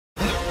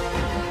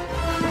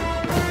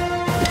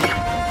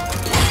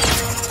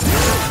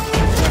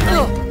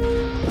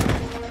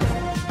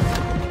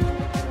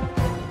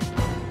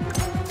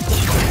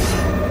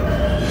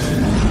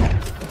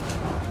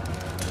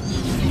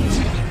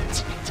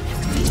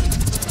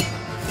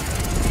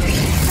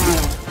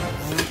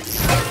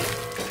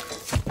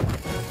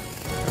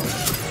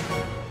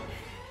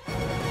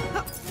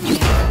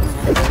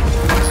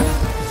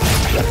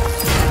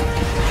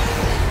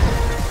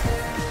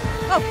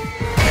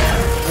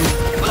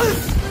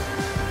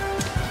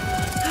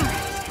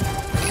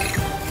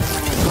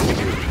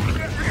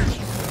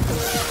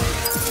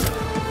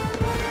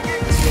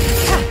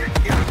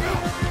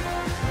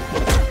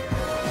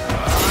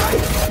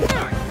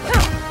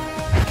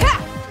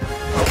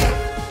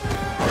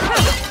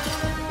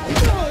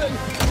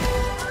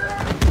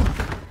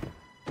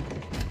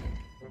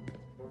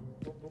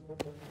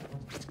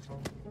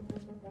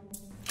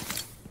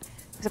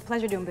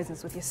pleasure doing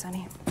business with you,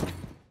 Sonny.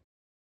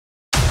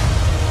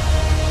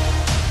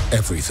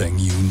 Everything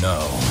you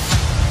know,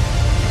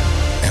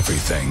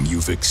 everything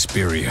you've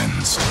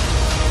experienced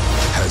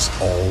has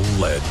all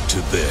led to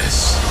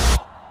this.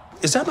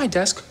 Is that my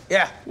desk?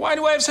 Yeah. Why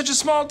do I have such a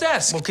small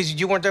desk? Well, because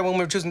you weren't there when we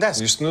were choosing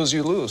desks. You snooze,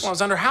 you lose. Well, I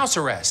was under house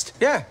arrest.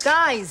 Yeah.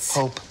 Guys!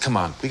 Hope, come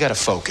on, we gotta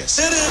focus.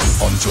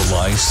 On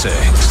July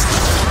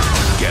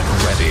 6th, get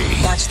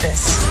ready Watch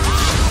this.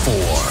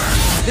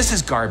 for This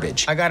is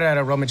garbage. I got it at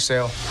a rummage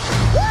sale.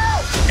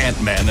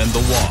 Ant-Man and the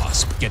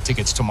Wasp. Get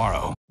tickets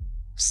tomorrow.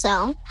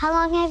 So, how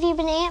long have you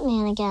been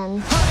Ant-Man again?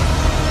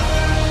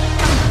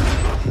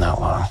 Not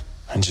long.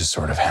 It just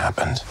sort of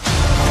happened.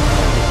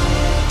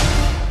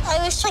 I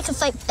wish I could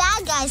fight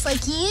bad guys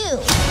like you.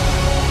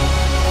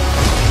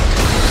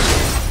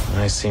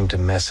 I seem to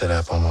mess it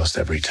up almost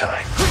every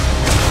time.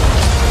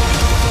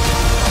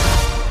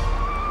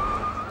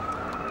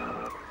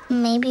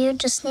 Maybe you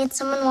just need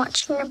someone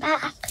watching your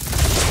back.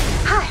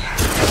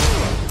 Hi.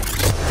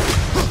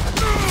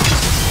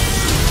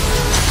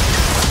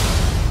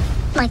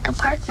 Like a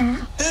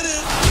partner.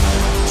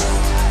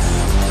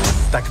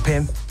 Dr.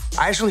 Pym,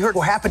 I actually heard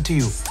what happened to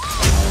you.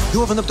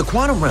 You opened up the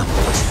quantum realm.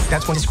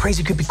 That's when this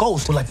crazy creepy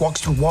ghost who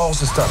walks through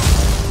walls and stuff.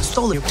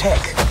 Stole your tech.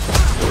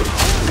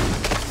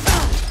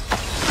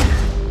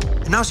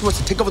 And now she wants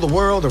to take over the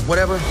world or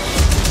whatever.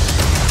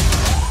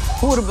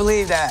 Who would have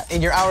believed that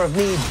in your hour of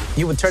need,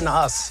 you would turn to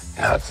us?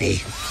 Not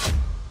me.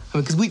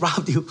 Because we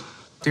robbed you.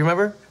 Do you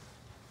remember?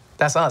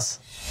 That's us.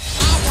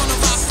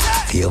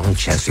 The only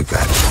chance we've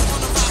got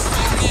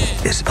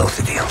is both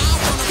of you.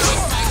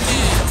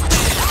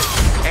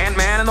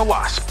 Ant-Man and the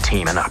Wasp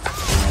teaming up.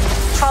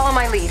 Follow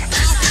my lead.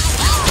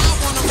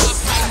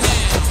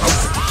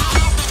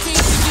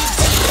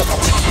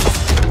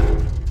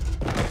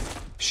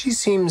 She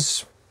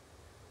seems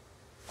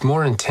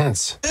more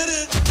intense. Get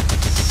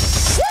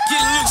loose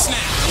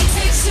now.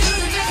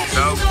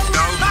 No.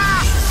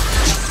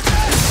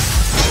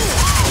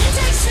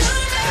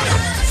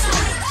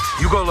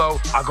 You go low,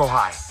 I'll go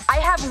high. I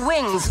have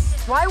wings.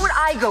 Why would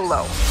I go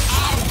low?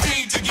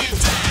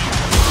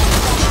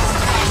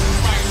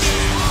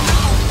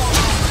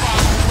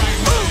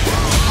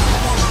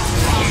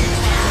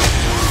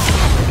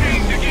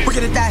 We're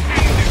gonna die.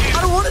 I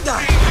don't want to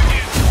die.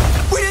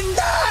 We didn't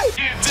die.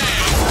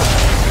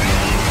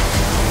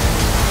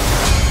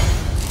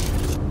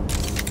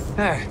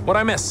 Hey, what'd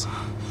I miss?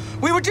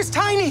 We were just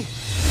tiny.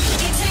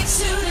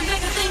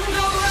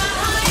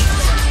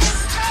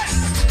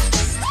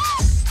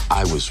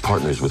 I was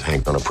partners with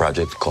Hank on a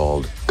project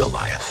called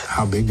Goliath.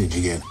 How big did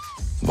you get?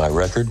 My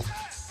record,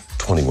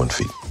 21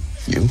 feet.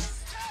 You?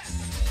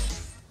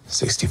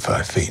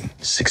 65 feet.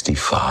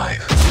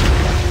 65.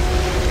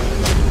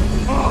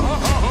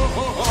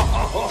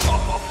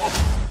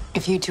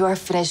 If you two are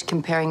finished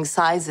comparing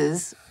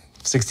sizes,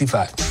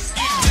 65.